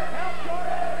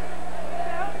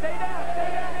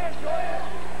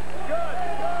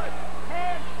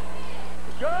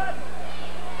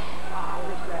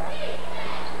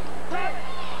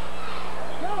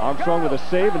 Armstrong with a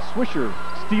save, and Swisher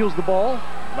steals the ball.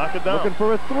 Knock it down. Looking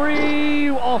for a 3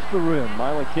 off the rim.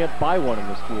 Milan can't buy one in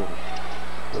this quarter.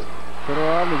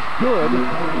 Turnaround is good.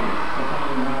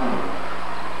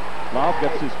 Laub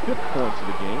gets his 5th points of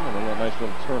the game, and a nice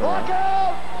little turnaround.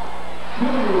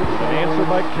 An answer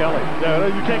by Kelly. Yeah,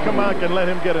 you can't come out and let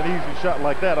him get an easy shot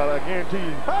like that. I guarantee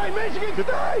you. Hey, Michigan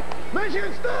State!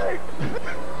 Michigan State!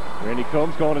 Randy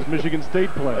Combs calling his Michigan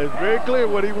State play. It's very clear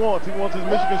what he wants. He wants his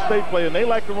Michigan State play, and they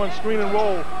like to run screen and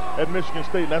roll at Michigan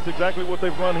State, and that's exactly what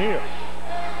they've run here.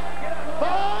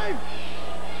 5!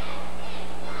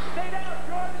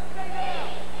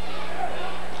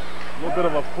 A little bit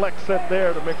of a flex set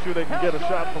there to make sure they can get a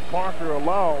shot for Parker or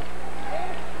Laub.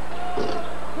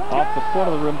 Off the front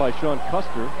of the rim by Sean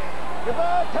Custer.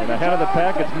 And ahead of the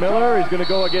pack, it's Miller. He's going to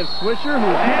go against Swisher,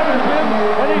 who hammers him,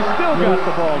 and he's still got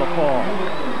the ball to fall.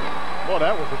 Boy,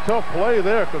 that was a tough play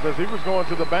there, because as he was going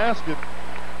to the basket,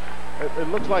 it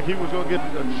looks like he was going to get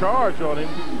a charge on him,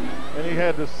 and he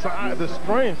had the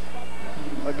strength.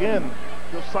 Again,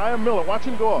 Josiah Miller, watch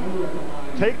him go up.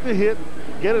 Take the hit,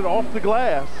 get it off the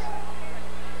glass.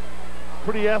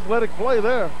 Pretty athletic play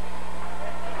there.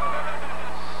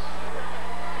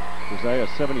 Josiah,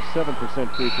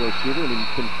 77% free throw shooter, and he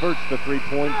converts the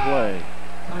 3-point play.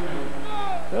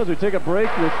 As we take a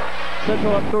break with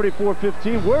Central up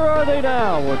 34-15. Where are they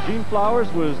now? Well, Gene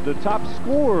Flowers was the top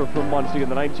scorer for Muncie in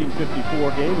the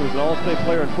 1954 game. He was an all-state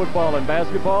player in football and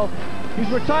basketball. He's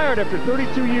retired after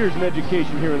 32 years in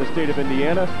education here in the state of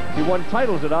Indiana. He won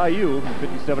titles at IU in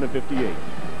 57 and 58.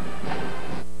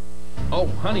 Oh,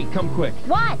 honey, come quick.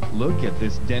 What? Look at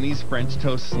this Denny's French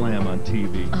Toast Slam on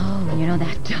TV. Oh, you know,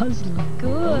 that does look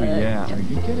good. Oh, yeah. Are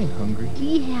you getting hungry?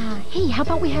 Yeah. Hey, how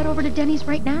about we head over to Denny's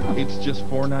right now? It's just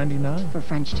 $4.99. For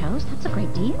French toast? That's a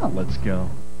great deal. Let's go.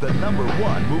 The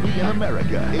 #1 movie in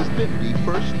America is 50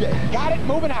 First Dates. Got it,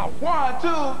 moving out. 1, 2,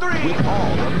 3. With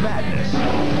all the madness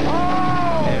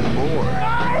and more.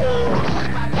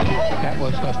 That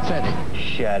was pathetic.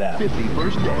 Shut up. 50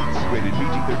 First Dates, rated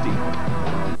PG-13.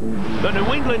 The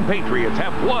New England Patriots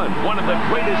have won one of the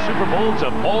greatest Super Bowls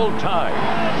of all time.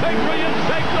 Patriots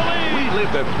take the lead!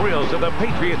 Relive the thrills of the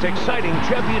Patriots' exciting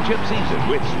championship season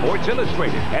with Sports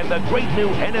Illustrated and the great new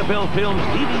NFL Films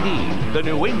DVD, the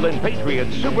New England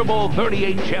Patriots Super Bowl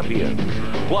 38 champions.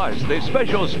 Plus, this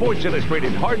special Sports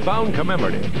Illustrated hardbound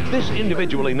commemorative. This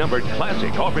individually numbered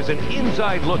classic offers an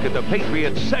inside look at the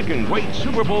Patriots' second great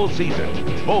Super Bowl season.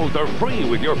 Both are free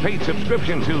with your paid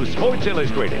subscription to Sports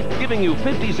Illustrated, giving you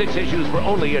 56 issues for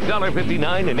only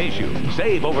 $1.59 an issue.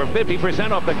 Save over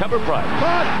 50% off the cover price.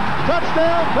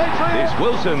 Touchdown, Patriots! This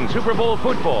Wilson Super Bowl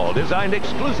football, designed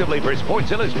exclusively for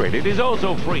Sports Illustrated, is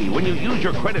also free when you use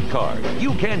your credit card.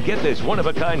 You can't get this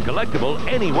one-of-a-kind collectible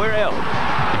anywhere else.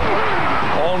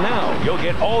 Call now. You'll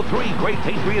get all 3 great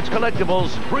Patriots collectibles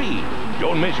free.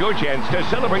 Don't miss your chance to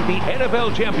celebrate the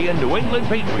NFL champion New England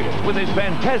Patriots with this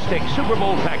fantastic Super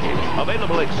Bowl package,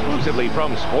 available exclusively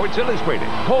from Sports Illustrated.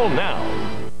 Call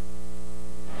now.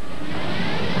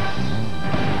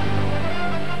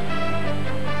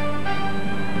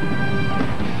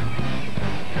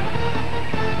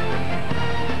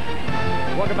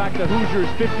 Welcome back to Hoosiers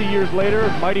 50 years later.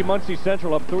 Mighty Muncie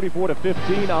Central up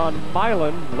 34-15 on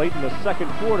Milan late in the second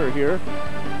quarter here.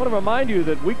 I want to remind you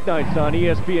that weeknights on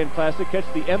ESPN Classic catch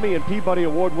the Emmy and Peabody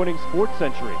Award-winning Sports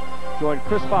Century. Join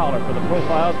Chris Fowler for the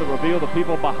profiles that reveal the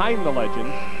people behind the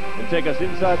legends and take us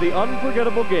inside the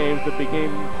unforgettable games that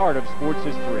became part of sports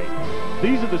history.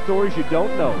 These are the stories you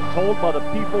don't know, told by the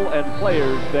people and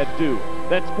players that do.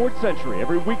 That's Sports Century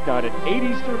every weeknight at 8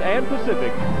 Eastern and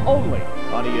Pacific, only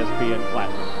on ESPN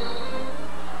Classic.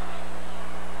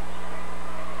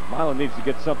 Milan needs to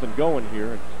get something going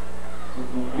here.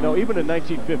 You know, even in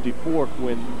 1954,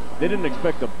 when they didn't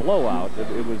expect a blowout,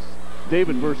 it was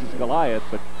David versus Goliath,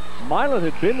 but Milan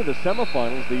had been to the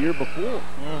semifinals the year before,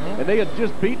 and they had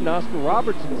just beaten Oscar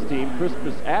Robertson's team,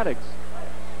 Crispus Attucks,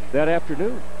 that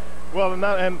afternoon. Well,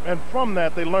 and from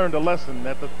that, they learned a lesson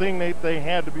that the thing they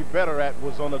had to be better at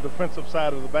was on the defensive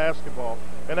side of the basketball,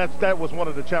 and that was one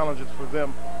of the challenges for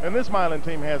them. And this Milan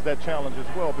team has that challenge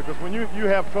as well, because when you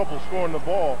have trouble scoring the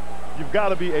ball, you've got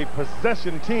to be a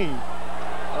possession team.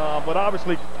 But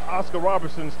obviously, Oscar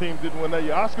Robertson's team didn't win that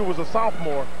year. Oscar was a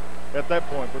sophomore at that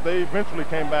point, but they eventually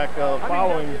came back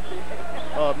following,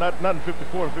 not in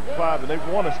 54 and 55, and they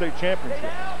won a state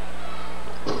championship.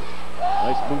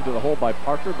 Nice move to the hole by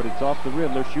Parker, but it's off the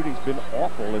rim. Their shooting's been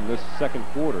awful in this second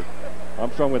quarter.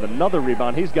 Armstrong with another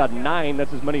rebound. He's got 9.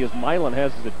 That's as many as Milan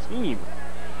has as a team.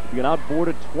 Being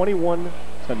outboarded 21-9.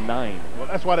 Well,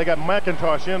 that's why they got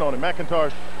McIntosh in on him.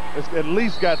 McIntosh has at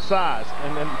least got size,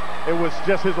 and it was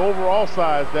just his overall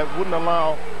size that wouldn't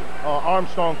allow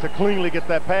Armstrong to cleanly get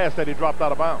that pass that he dropped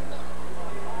out of bounds.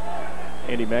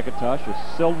 Andy McIntosh,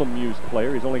 a seldom used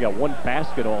player. He's only got 1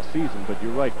 basket all season, but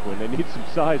you're right, Quinn. They need some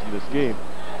size in this game.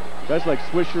 Guys like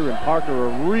Swisher and Parker are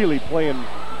really playing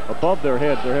above their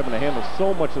heads. They're having to handle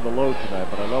so much of the load tonight,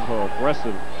 but I love how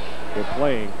aggressive they're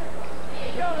playing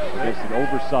against an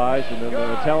oversized and then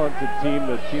a talented team,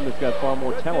 the team that's got far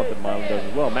more talent than Milan does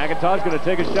as well. McIntosh going to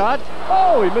take a shot.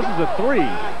 Oh, he misses a 3.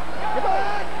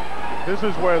 This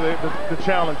is where the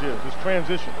challenge is, this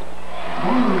transition.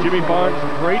 Jimmy Barnes'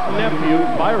 great nephew,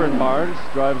 Byron Barnes,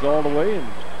 drives all the way and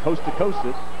coast to coast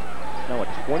it. Now a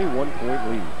 21-point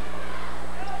lead.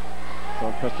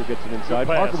 Sean Custer gets it inside.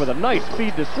 Parker with a nice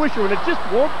feed to Swisher, and it just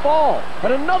won't fall.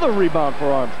 And another rebound for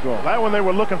Armstrong. That one they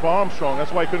were looking for Armstrong.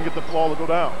 That's why he couldn't get the ball to go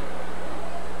down.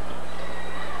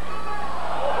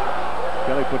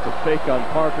 Kelly puts a fake on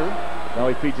Parker. Now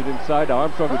he feeds it inside to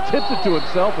Armstrong, who tips it to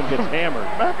himself and gets hammered.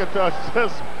 McIntosh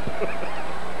just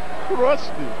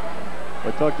rusty. I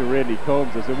talked to Randy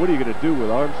Combs. I said, what are you going to do with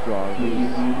Armstrong?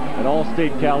 He's an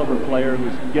all-state caliber player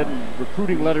who's getting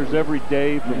recruiting letters every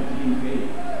day from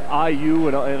IU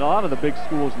and a lot of the big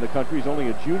schools in the country. He's only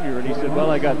a junior, and he said, well,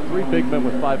 I got 3 big men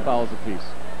with 5 fouls apiece.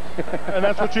 And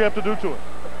that's what you have to do to him.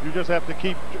 You just have to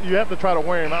you have to try to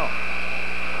wear him out.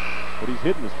 But he's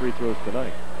hitting his free throws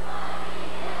tonight.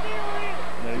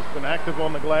 Yeah, he's been active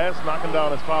on the glass, knocking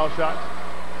down his foul shots.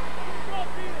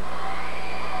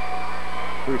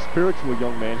 Very spiritual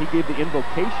young man. He gave the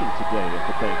invocation today at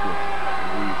the banquet.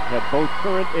 We had both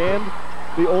current and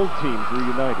the old teams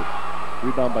reunited.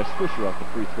 Rebound by Swisher off the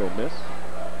free throw miss.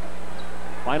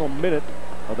 Final minute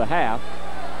of the half.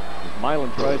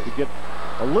 Milan tries to get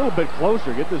a little bit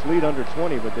closer, get this lead under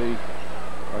 20, but they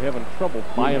are having trouble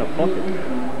buying a bucket.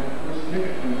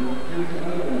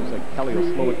 Looks like Kelly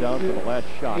will slow it down for the last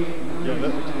shot. Yeah,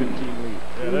 that's a 15 lead.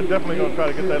 Yeah, they're definitely going to try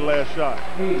to get that last shot.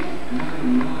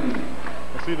 And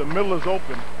see, the middle is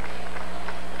open.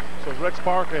 So Rex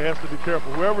Parker has to be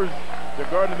careful. Whoever's they're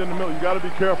guarded in the middle, you got to be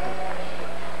careful.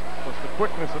 Because the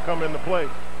quickness will come into play.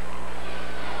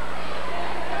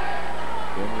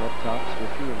 Daniel up top,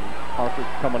 Swisher, and Parker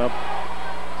coming up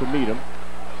to meet him.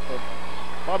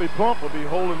 Bobby Plump will be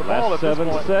holding the ball at this point.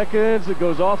 Last 7 seconds. It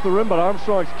goes off the rim, but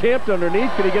Armstrong's camped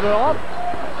underneath. Can he get it off?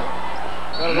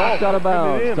 Got it knocked out of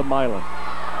bounds to Milan.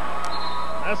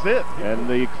 That's it. And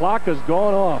the clock has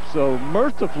gone off, so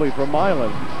mercifully for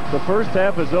Milan, the first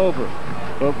half is over.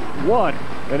 But what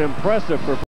an impressive performance.